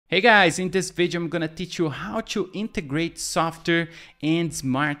Hey guys, in this video I'm gonna teach you how to integrate Softr and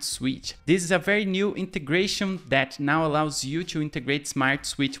Smartsuite. This is a very new integration that now allows you to integrate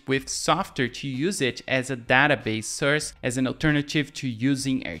Smartsuite with Softr to use it as a database source as an alternative to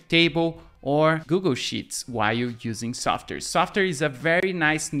using Airtable or Google Sheets while you're using Softr. Softr is a very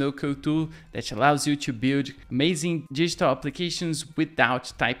nice no-code tool that allows you to build amazing digital applications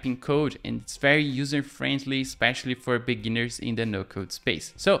without typing code, and it's very user-friendly, especially for beginners in the no-code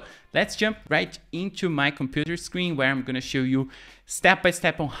space. So let's jump right into my computer screen where I'm going to show you step by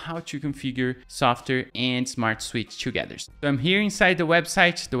step on how to configure Softr and Smartsuite together. So I'm here inside the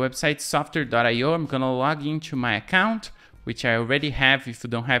website softr.io. I'm going to log into my account, which I already have. If you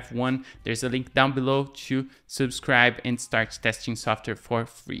don't have one, there's a link down below to subscribe and start testing Softr for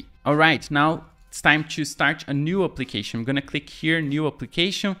free. All right, now it's time to start a new application. I'm gonna click here, new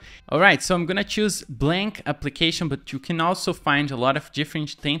application. All right, so I'm gonna choose blank application, but you can also find a lot of different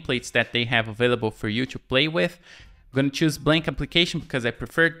templates that they have available for you to play with. I'm gonna choose blank application because I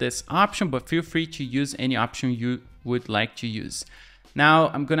prefer this option, but feel free to use any option you would like to use. Now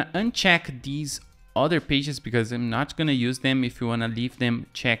I'm gonna uncheck these other pages because I'm not going to use them. If you want to leave them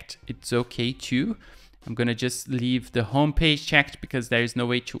checked, it's okay too. I'm going to just leave the home page checked because there is no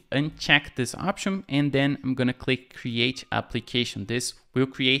way to uncheck this option. And then I'm going to click create application. This will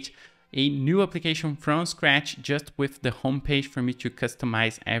create a new application from scratch just with the home page for me to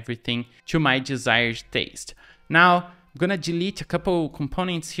customize everything to my desired taste. Now I'm going to delete a couple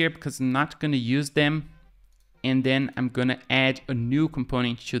components here because I'm not going to use them. And then I'm going to add a new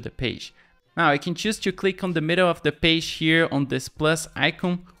component to the page. Now I can choose to click on the middle of the page here on this plus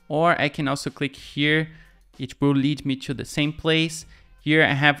icon, or I can also click here. It will lead me to the same place. Here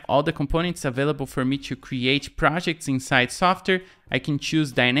I have all the components available for me to create projects inside Softr. I can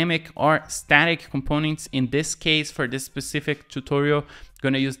choose dynamic or static components. In this case, for this specific tutorial, I'm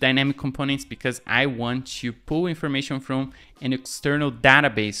going to use dynamic components because I want to pull information from an external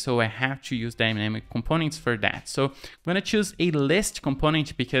database. So I have to use dynamic components for that. So I'm going to choose a list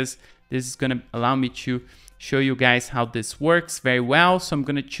component because this is going to allow me to show you guys how this works very well. So I'm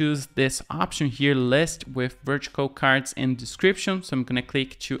going to choose this option here, list with vertical cards and description. So I'm going to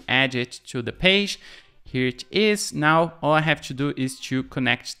click to add it to the page. Here it is. Now all I have to do is to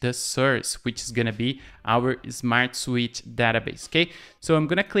connect the source, which is going to be our Smartsuite database. Okay, so I'm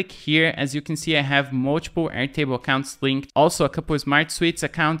going to click here. As you can see, I have multiple Airtable accounts linked, also a couple of Smartsuite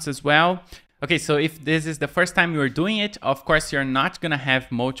accounts as well. Okay, so if this is the first time you're doing it, of course, you're not going to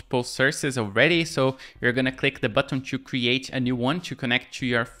have multiple sources already. So you're going to click the button to create a new one to connect to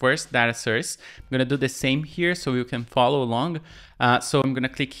your first data source. I'm going to do the same here so you can follow along. So I'm going to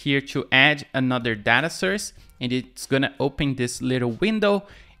click here to add another data source, and it's going to open this little window,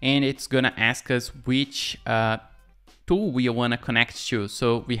 and it's going to ask us which tool we want to connect to.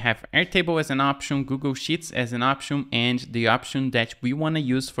 So we have Airtable as an option, Google Sheets as an option, and the option that we want to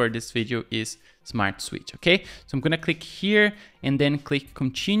use for this video is Smartsuite. Okay, so I'm going to click here and then click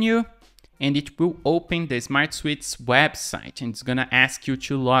continue, and it will open the Smartsuite's website, and it's going to ask you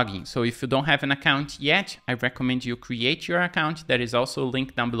to log in. So if you don't have an account yet, I recommend you create your account. There is also a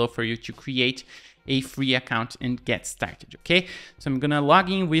link down below for you to create a free account and get started. Okay, so I'm going to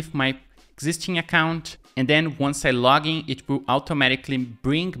log in with my existing account, and then once I log in, it will automatically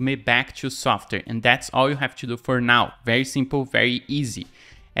bring me back to Softr, and that's all you have to do for now. Very simple, very easy.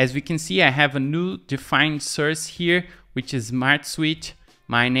 As we can see, I have a new defined source here, which is Smartsuite,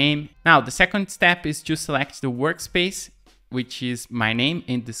 my name. Now the second step is to select the workspace, which is my name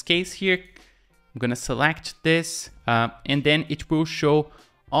in this case here. I'm gonna select this, and then it will show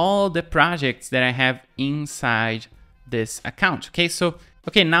all the projects that I have inside this account.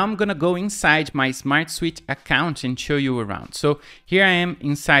 Okay, now I'm gonna go inside my Smartsuite account and show you around. So here I am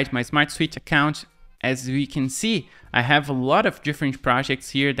inside my Smartsuite account. As we can see, I have a lot of different projects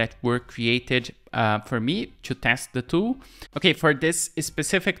here that were created for me to test the tool. Okay, for this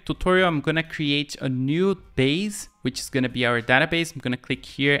specific tutorial, I'm gonna create a new base, which is gonna be our database. I'm gonna click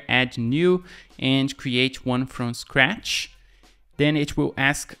here, add new, and create one from scratch. Then it will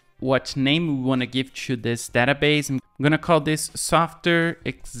ask what name we want to give to this database. I'm going to call this Softr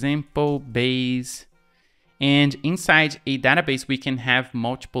example base. And inside a database, we can have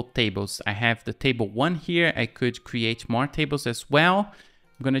multiple tables. I have the table 1 here. I could create more tables as well.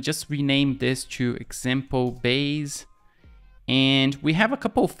 I'm going to just rename this to example base. And we have a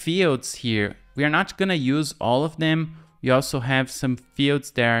couple fields here. We are not going to use all of them. We also have some fields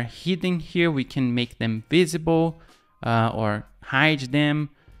that are hidden here. We can make them visible or hide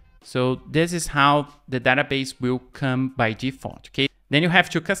them. So this is how the database will come by default, okay? Then you have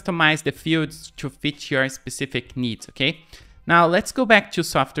to customize the fields to fit your specific needs, okay? Now let's go back to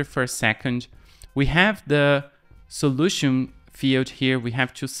Software for a second. We have the solution field here. We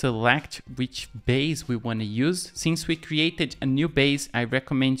have to select which base we want to use. Since we created a new base, I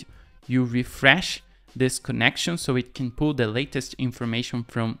recommend you refresh this connection so it can pull the latest information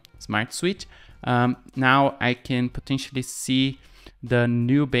from Smartsuite. Now I can potentially see the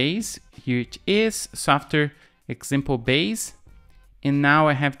new base. Here it is, Software example base. And now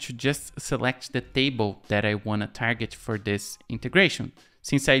I have to just select the table that I want to target for this integration.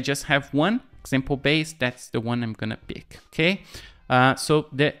 Since I just have one example base, that's the one I'm gonna pick, okay? So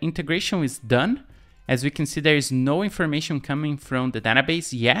the integration is done. As we can see, there is no information coming from the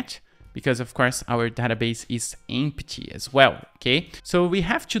database yet, because of course our database is empty as well, okay? So we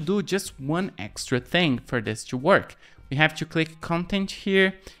have to do just one extra thing for this to work. We have to click content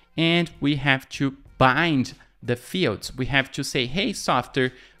here and we have to bind the fields. We have to say, hey,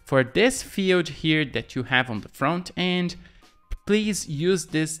 Software, for this field here that you have on the front end, please use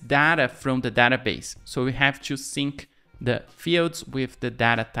this data from the database. So we have to sync the fields with the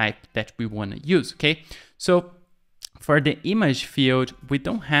data type that we want to use, okay? So for the image field, we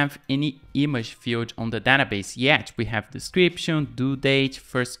don't have any image field on the database yet. We have description, due date,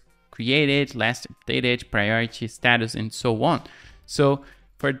 first created, last updated, priority, status, and so on. So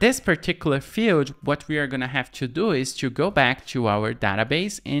for this particular field, what we are going to have to do is to go back to our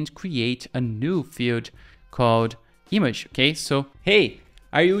database and create a new field called image, okay? So, hey,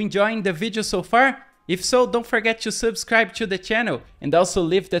 are you enjoying the video so far? If so, don't forget to subscribe to the channel and also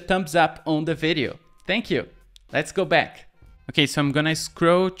leave the thumbs up on the video. Thank you. Let's go back. Okay, so I'm gonna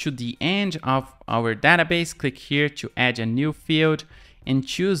scroll to the end of our database, click here to add a new field and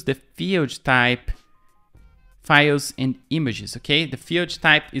choose the field type files and images, okay? The field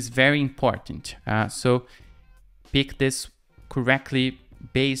type is very important. So pick this correctly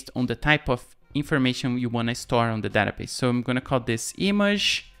based on the type of information you want to store on the database. So I'm going to call this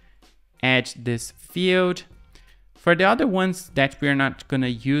image, add this field. For the other ones that we're not going to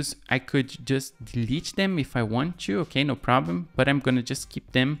use, I could just delete them if I want to, okay, no problem, but I'm going to just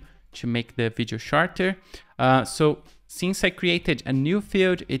keep them to make the video shorter. So since I created a new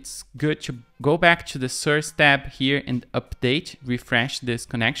field, it's good to go back to the source tab here and update, refresh this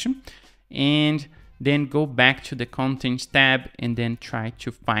connection, and then go back to the content tab and then try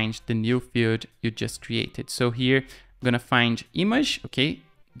to find the new field you just created. So here, I'm gonna find image, okay,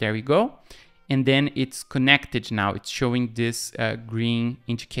 there we go. And then it's connected now, it's showing this green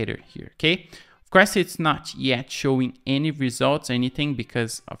indicator here, okay? Of course, it's not yet showing any results or anything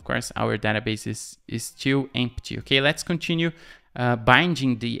because of course our database is still empty, okay? Let's continue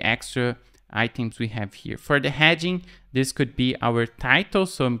binding the extra items we have here. For the heading, this could be our title.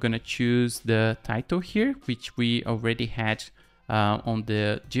 So I'm going to choose the title here, which we already had on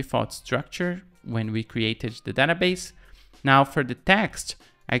the default structure when we created the database. Now for the text,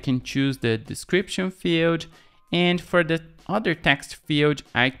 I can choose the description field. And for the other text field,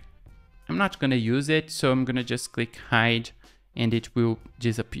 I'm not going to use it. So I'm going to just click hide and it will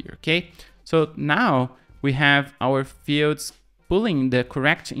disappear. Okay. So now we have our fields pulling the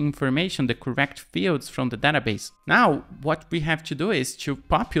correct information, the correct fields from the database. Now, what we have to do is to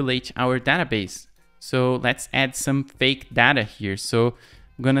populate our database. So let's add some fake data here. So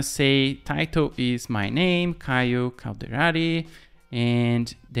I'm gonna say title is my name, Caio Calderari,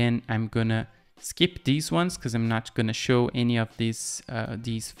 and then I'm gonna skip these ones because I'm not gonna show any of these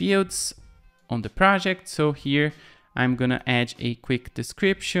fields on the project. So here I'm gonna add a quick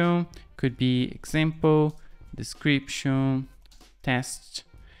description, could be example, description, test.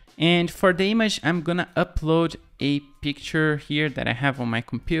 And for the image, I'm gonna upload a picture here that I have on my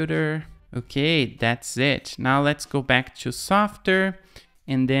computer. Okay, that's it. Now let's go back to Software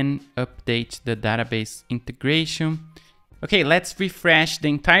and then update the database integration. Okay, let's refresh the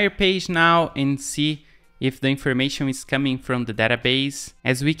entire page now and see if the information is coming from the database.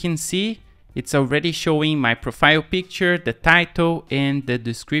 As we can see, it's already showing my profile picture, the title, and the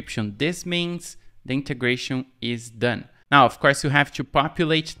description. This means the integration is done. Now, of course, you have to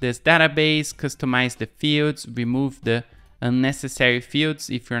populate this database, customize the fields, remove the unnecessary fields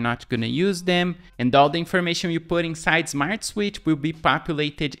if you're not going to use them, and all the information you put inside Smartsuite will be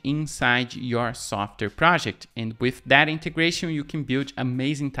populated inside your software project. And with that integration, you can build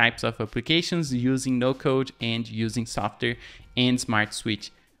amazing types of applications using no-code and using Software and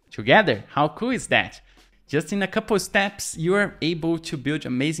Smartsuite together. How cool is that? Just in a couple of steps, you are able to build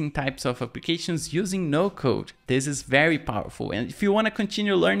amazing types of applications using no code. This is very powerful. And if you want to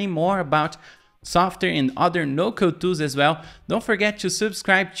continue learning more about Softr and other no-code tools as well, don't forget to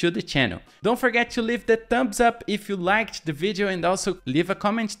subscribe to the channel. Don't forget to leave the thumbs up if you liked the video, and also leave a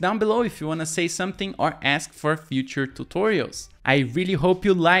comment down below if you want to say something or ask for future tutorials. I really hope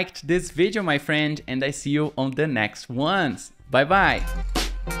you liked this video, my friend, and I see you on the next ones. Bye bye!